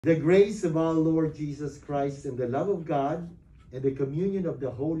The grace of our Lord Jesus Christ and the love of God and the communion of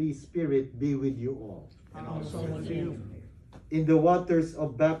the Holy Spirit be with you all. And also with you. In the waters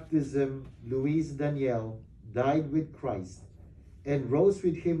of baptism, Luis Daniel died with Christ and rose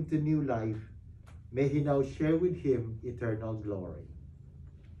with him to new life. May he now share with him eternal glory.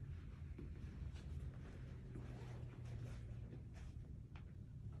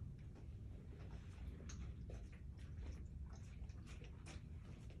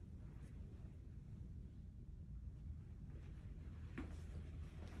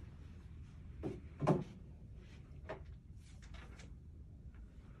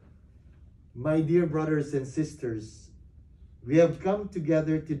 My dear brothers and sisters, we have come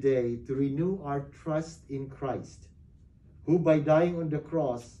together today to renew our trust in Christ, who by dying on the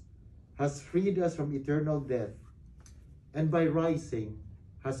cross has freed us from eternal death, and by rising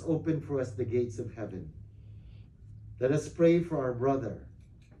has opened for us the gates of heaven. Let us pray for our brother,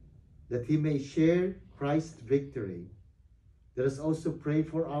 that he may share Christ's victory. Let us also pray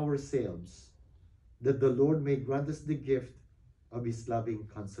for ourselves, that the Lord may grant us the gift of his loving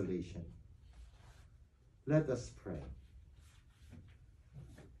consolation. Let us pray.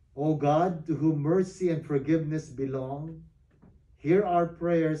 O God, to whom mercy and forgiveness belong, hear our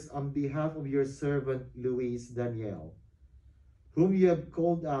prayers on behalf of your servant Luis Daniel, whom you have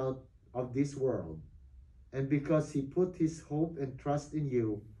called out of this world, and because he put his hope and trust in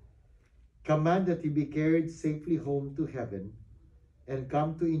you, command that he be carried safely home to heaven and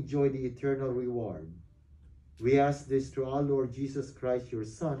come to enjoy the eternal reward. We ask this through our Lord Jesus Christ, your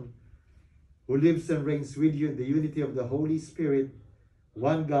Son, who lives and reigns with you in the unity of the Holy Spirit,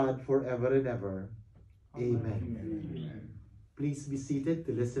 one God, forever and ever. Amen. Amen. Please be seated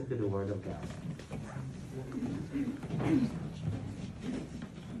to listen to the Word of God.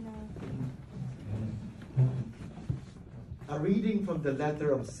 A reading from the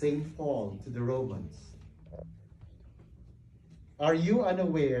letter of St. Paul to the Romans. Are you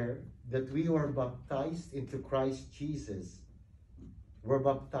unaware that we were baptized into Christ Jesus, were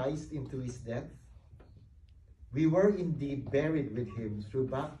baptized into his death? We were indeed buried with him through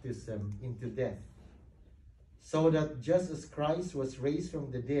baptism into death, so that just as Christ was raised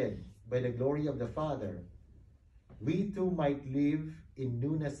from the dead by the glory of the Father, we too might live in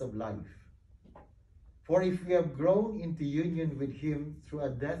newness of life. For if we have grown into union with him through a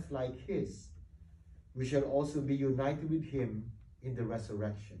death like his, we shall also be united with him in the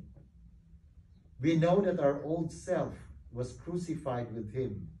resurrection. We know that our old self was crucified with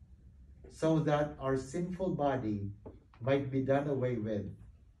him, so that our sinful body might be done away with,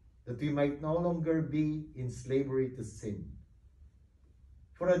 that we might no longer be in slavery to sin.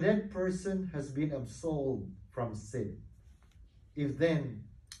 For a dead person has been absolved from sin. If then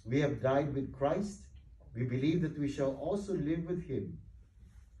we have died with Christ, we believe that we shall also live with him.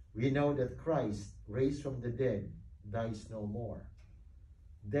 We know that Christ, raised from the dead, dies no more.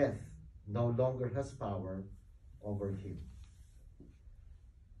 Death no longer has power over him.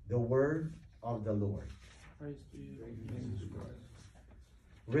 The word of the Lord. Praise to you, Jesus Christ.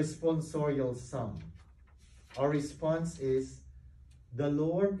 Responsorial Psalm. Our response is, the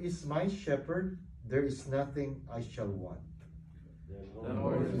Lord is my shepherd, there is nothing I shall want. The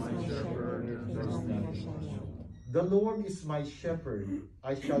Lord is my shepherd, there is nothing I shall want. The Lord is my shepherd,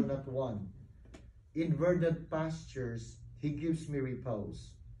 I shall not want. In verdant pastures he gives me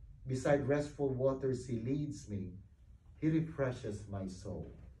repose. Beside restful waters he leads me. He refreshes my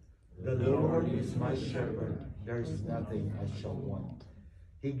soul. The Lord is my shepherd, there is nothing I shall want.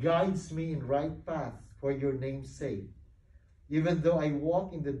 He guides me in right paths for your name's sake. Even though I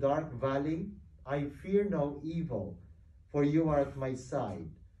walk in the dark valley, I fear no evil, for you are at my side,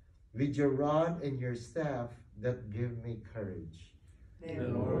 with your rod and your staff that give me courage. The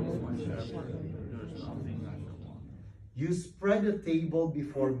Lord is my shepherd, there is nothing I shall want. You spread a table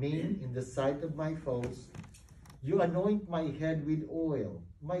before me in the sight of my foes. You anoint my head with oil,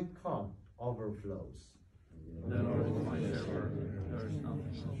 my cup overflows. The Lord is my shepherd, there is nothing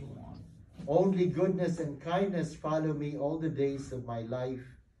I shall want. Only goodness and kindness follow me all the days of my life,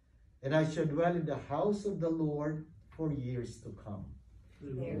 and I shall dwell in the house of the Lord for years to come.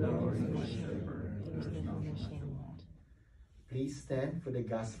 The Lord is my shepherd, there is nothing I shall want. Please stand for the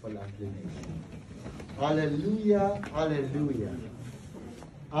gospel acclamation. Alleluia, alleluia.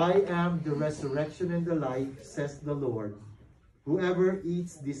 I am the resurrection and the life, says the Lord. Whoever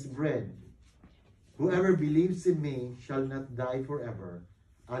eats this bread, whoever believes in me, shall not die forever.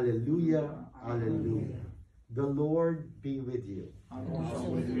 Alleluia, alleluia. The Lord be with you. And also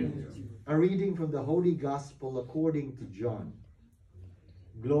with you. A reading from the Holy Gospel according to John.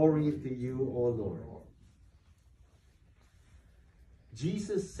 Glory to you, O Lord.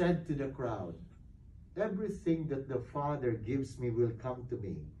 Jesus said to the crowd, "Everything that the Father gives me will come to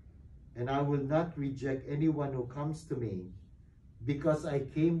me, and I will not reject anyone who comes to me, because I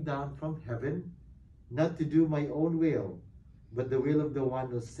came down from heaven, not to do my own will, but the will of the one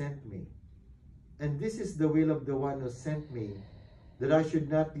who sent me. And this is the will of the one who sent me, that I should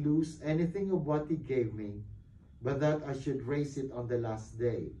not lose anything of what he gave me, but that I should raise it on the last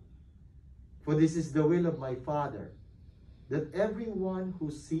day. For this is the will of my Father, that everyone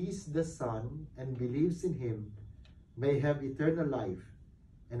who sees the Son and believes in him may have eternal life,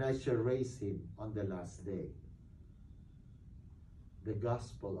 and I shall raise him on the last day." The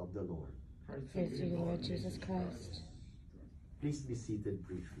Gospel of the Lord. Praise to you, Lord Jesus Christ. Please be seated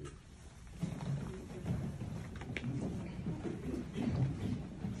briefly.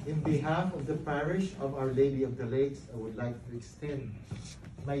 In behalf of the parish of Our Lady of the Lakes, I would like to extend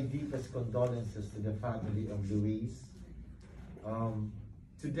my deepest condolences to the family of Luis.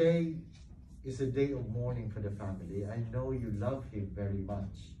 Today is a day of mourning for the family. I know you love him very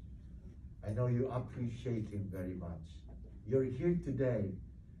much. I know you appreciate him very much. You're here today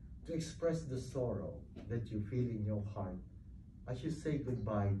to express the sorrow that you feel in your heart as you say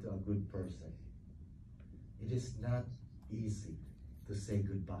goodbye to a good person. It is not easy to say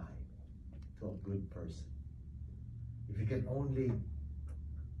goodbye to a good person. If you can only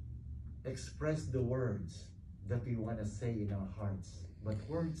express the words that we want to say in our hearts, but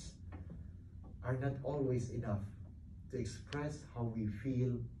words are not always enough to express how we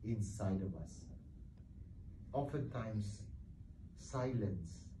feel inside of us. Oftentimes,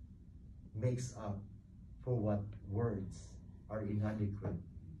 silence makes up for what words are inadequate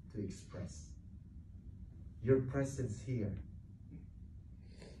to express. Your presence here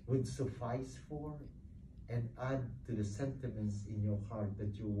would suffice for and add to the sentiments in your heart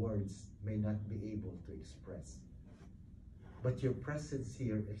that your words may not be able to express. But your presence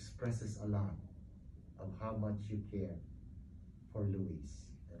here expresses a lot of how much you care for Luis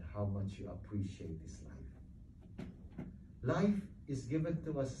and how much you appreciate his life. Life is given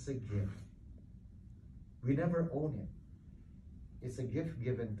to us as a gift. We never own it. It's a gift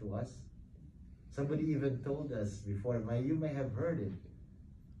given to us. Somebody even told us before, you may have heard it,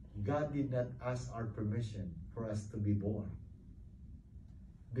 God did not ask our permission for us to be born,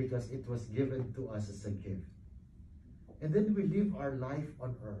 because it was given to us as a gift. And then we live our life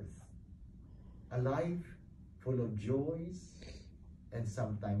on earth, a life full of joys and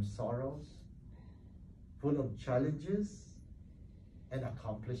sometimes sorrows, full of challenges and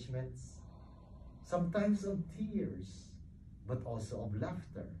accomplishments, sometimes of tears, but also of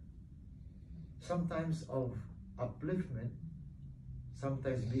laughter, sometimes of upliftment,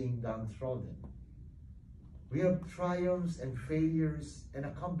 sometimes being downtrodden. We have triumphs and failures and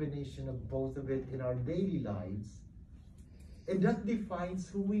a combination of both of it in our daily lives, and that defines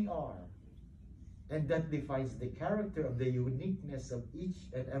who we are, and that defines the character of the uniqueness of each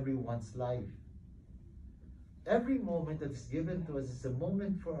and everyone's life. Every moment that is given to us is a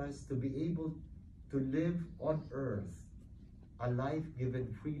moment for us to be able to live on earth, a life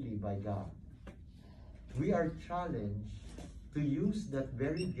given freely by God. We are challenged to use that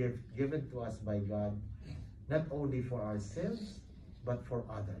very gift given to us by God, not only for ourselves, but for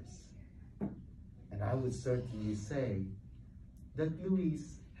others. And I would certainly say that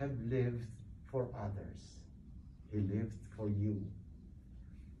Luis have lived for others. He lived for you.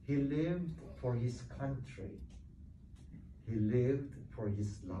 He lived for his country. He lived for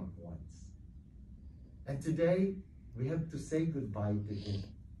his loved ones. And today, we have to say goodbye to him.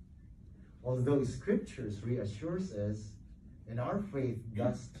 Although scriptures reassures us, and our faith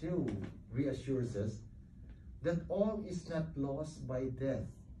thus too reassures us, that all is not lost by death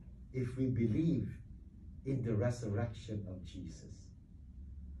if we believe in the resurrection of Jesus.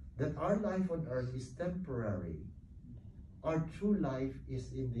 That our life on earth is temporary. Our true life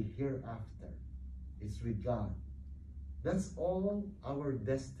is in the hereafter. It's with God. That's all our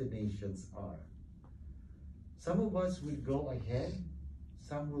destinations are. Some of us will go ahead,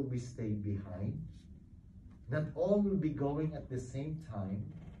 some will be staying behind. Not all will be going at the same time,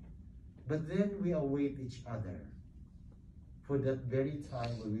 but then we await each other for that very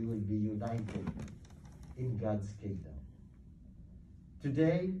time when we will be united in God's kingdom.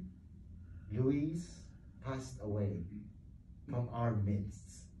 Today, Luis passed away from our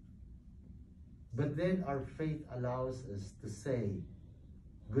midst. But then our faith allows us to say,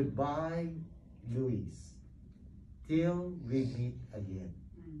 goodbye, Luis, till we meet again.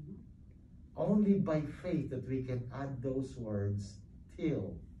 Only by faith that we can add those words,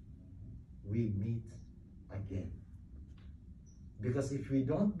 till we meet again. Because if we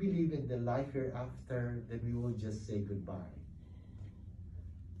don't believe in the life hereafter, then we will just say goodbye.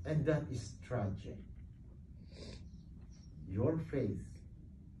 And that is tragic. Your faith,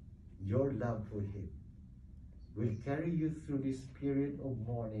 your love for him will carry you through this period of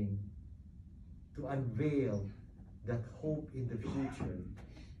mourning to unveil that hope in the future,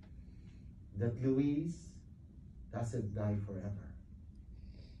 that Louise doesn't die forever,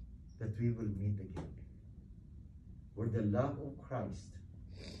 that we will meet again, where the love of Christ,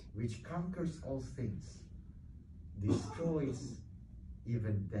 which conquers all things, destroys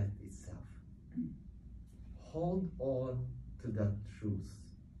even death itself. Hold on to that truth,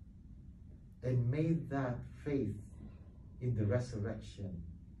 and may that faith in the resurrection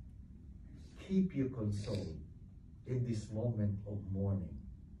keep you consoled in this moment of mourning.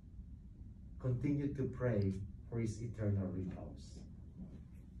 Continue to pray for his eternal repose.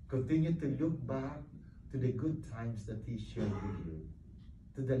 Continue to look back to the good times that he shared with you,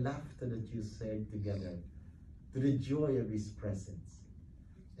 to the laughter that you shared together, to the joy of his presence.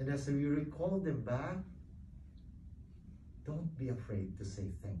 And as we recall them back, don't be afraid to say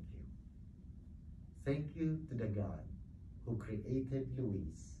thank you. Thank you to the God who created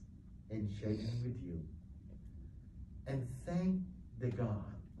Louise and shared him with you. And thank the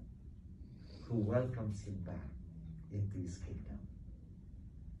God who welcomes him back into his kingdom.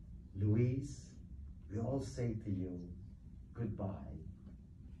 Louise, we all say to you, goodbye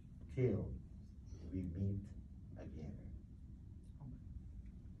till we meet again.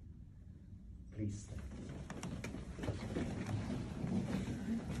 Please stand.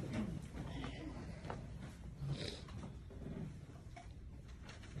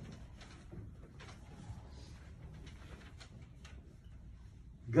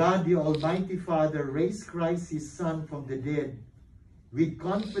 God, the Almighty Father, raised Christ, his Son, from the dead. With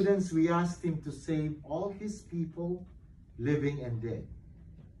confidence, we ask him to save all his people, living and dead.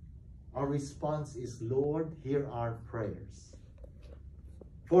 Our response is, Lord, hear our prayers.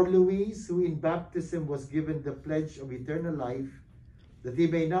 For Louise, who in baptism was given the pledge of eternal life, that he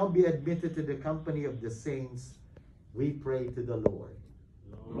may now be admitted to the company of the saints, we pray to the Lord.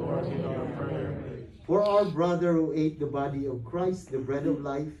 Lord, hear our prayer. For our brother who ate the body of Christ, the bread of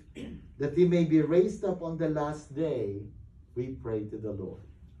life, that he may be raised up on the last day, we pray to the Lord.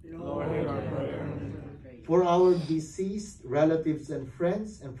 Lord, hear our prayer. For our deceased relatives and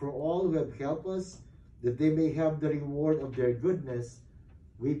friends, and for all who have helped us, that they may have the reward of their goodness,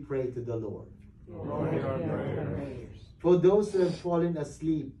 we pray to the Lord. Lord, hear our prayer. For those who have fallen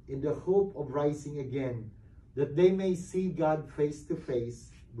asleep in the hope of rising again, that they may see God face to face,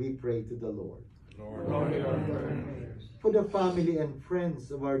 we pray to the Lord. Lord, hear our prayer. For the family and friends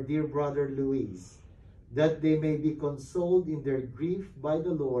of our dear brother Louise, that they may be consoled in their grief by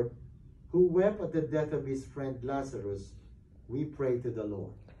the Lord, who wept at the death of his friend Lazarus, we pray to the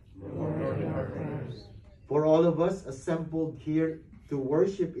Lord. Lord, hear our prayers. For all of us assembled here to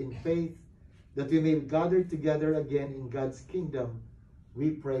worship in faith, that we may gather together again in God's kingdom,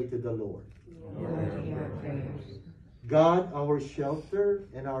 we pray to the Lord. Lord, hear our prayers. God, our shelter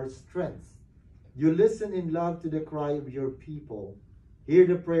and our strength, you listen in love to the cry of your people. Hear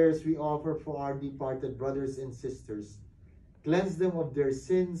the prayers we offer for our departed brothers and sisters. Cleanse them of their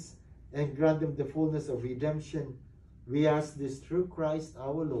sins and grant them the fullness of redemption. We ask this through Christ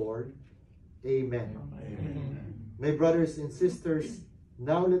our Lord. Amen. Amen. My brothers and sisters,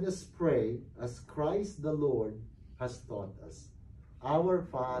 now let us pray as Christ the Lord has taught us. Our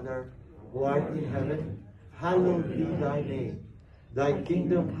Father, who art in heaven, hallowed be thy name. Thy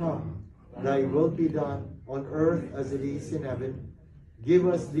kingdom come. Thy will be done on earth as it is in heaven. Give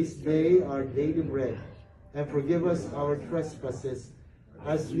us this day our daily bread, and forgive us our trespasses,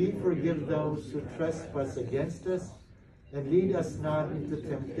 as we forgive those who trespass against us. And lead us not into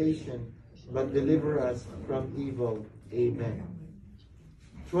temptation, but deliver us from evil. Amen.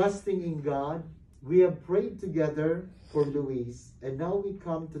 Trusting in God, we have prayed together for Louise, and now we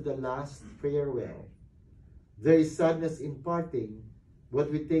come to the last farewell. There is sadness in parting, but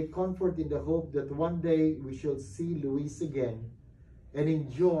we take comfort in the hope that one day we shall see Louise again and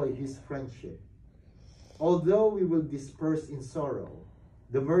enjoy his friendship. Although we will disperse in sorrow,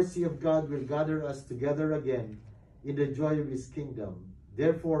 the mercy of God will gather us together again in the joy of his kingdom.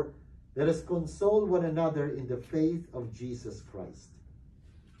 Therefore, let us console one another in the faith of Jesus Christ.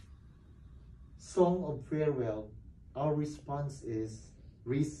 Song of farewell, our response is,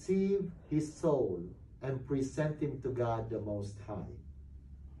 receive his soul and present him to God the Most High.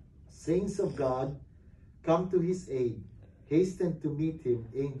 Saints of God, come to his aid. Hasten to meet him,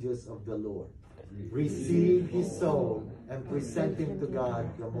 angels of the Lord. Receive his soul and present him to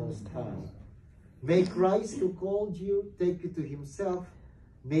God the Most High. May Christ, who called you, take you to himself.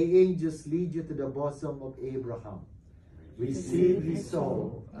 May angels lead you to the bosom of Abraham. receive his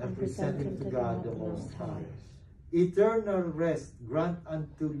soul, and present him to God the Most High. Eternal rest grant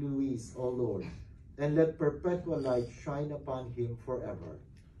unto Luis, O Lord, and let perpetual light shine upon him forever.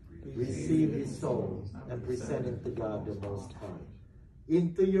 Receive his soul, and present him to God the Most High.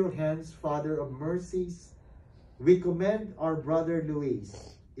 Into your hands, Father of mercies, we commend our brother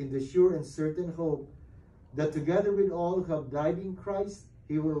Luis, in the sure and certain hope that together with all who have died in Christ,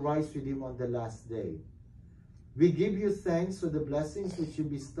 he will rise with him on the last day. We give you thanks for the blessings which you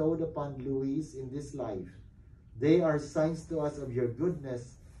bestowed upon Luis in this life. They are signs to us of your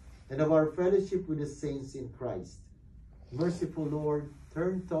goodness and of our fellowship with the saints in Christ. Merciful Lord,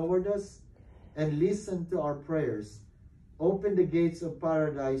 turn toward us and listen to our prayers. Open the gates of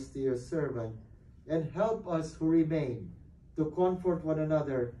paradise to your servant, and help us who remain to comfort one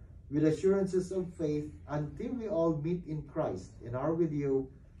another with assurances of faith until we all meet in Christ and are with you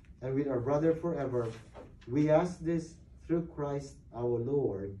and with our brother forever. We ask this through Christ our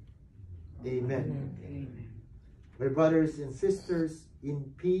Lord. Amen. Amen. My brothers and sisters,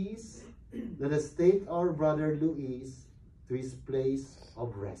 in peace, let us take our brother Luis to his place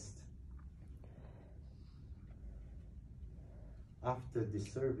of rest. After the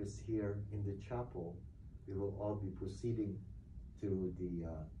service here in the chapel, we will all be proceeding to the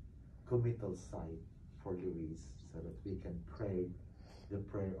committal site for Luis so that we can pray the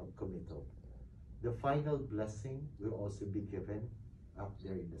prayer of committal. The final blessing will also be given up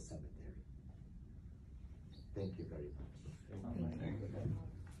there in the cemetery. Thank you very much.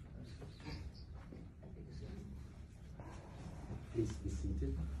 Please be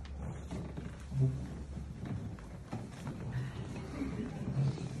seated.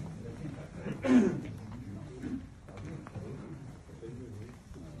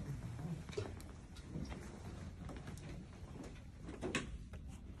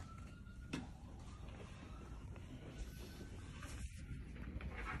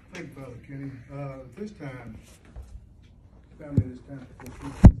 Thank you, Father Kenny. This time, family, this time for the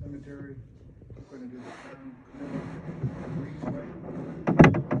cemetery, we're going to do the term way.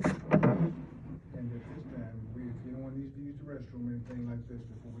 And at this time, if anyone needs to use the restroom or anything like this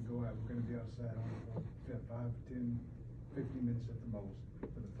before we go out, we're going to be outside only for 5, 10, 15 minutes at the most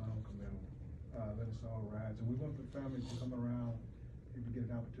for the final committal. Let us all rise. And we want the families to come around if you get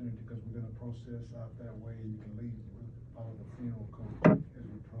an opportunity, because we're going to process out that way. You can leave all the funeral coach as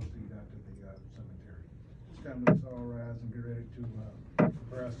we proceed out to the cemetery. This time, let's all rise and get ready to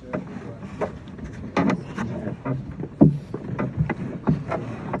prepare ourselves to go out.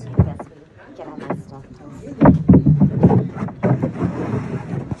 Get all my stuff.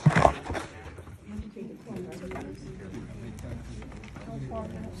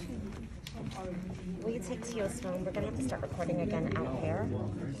 Will you take Tio's phone? We're going to have to start recording again out here.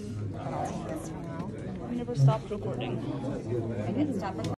 But I'll take this for now. I never stopped recording. I didn't stop recording.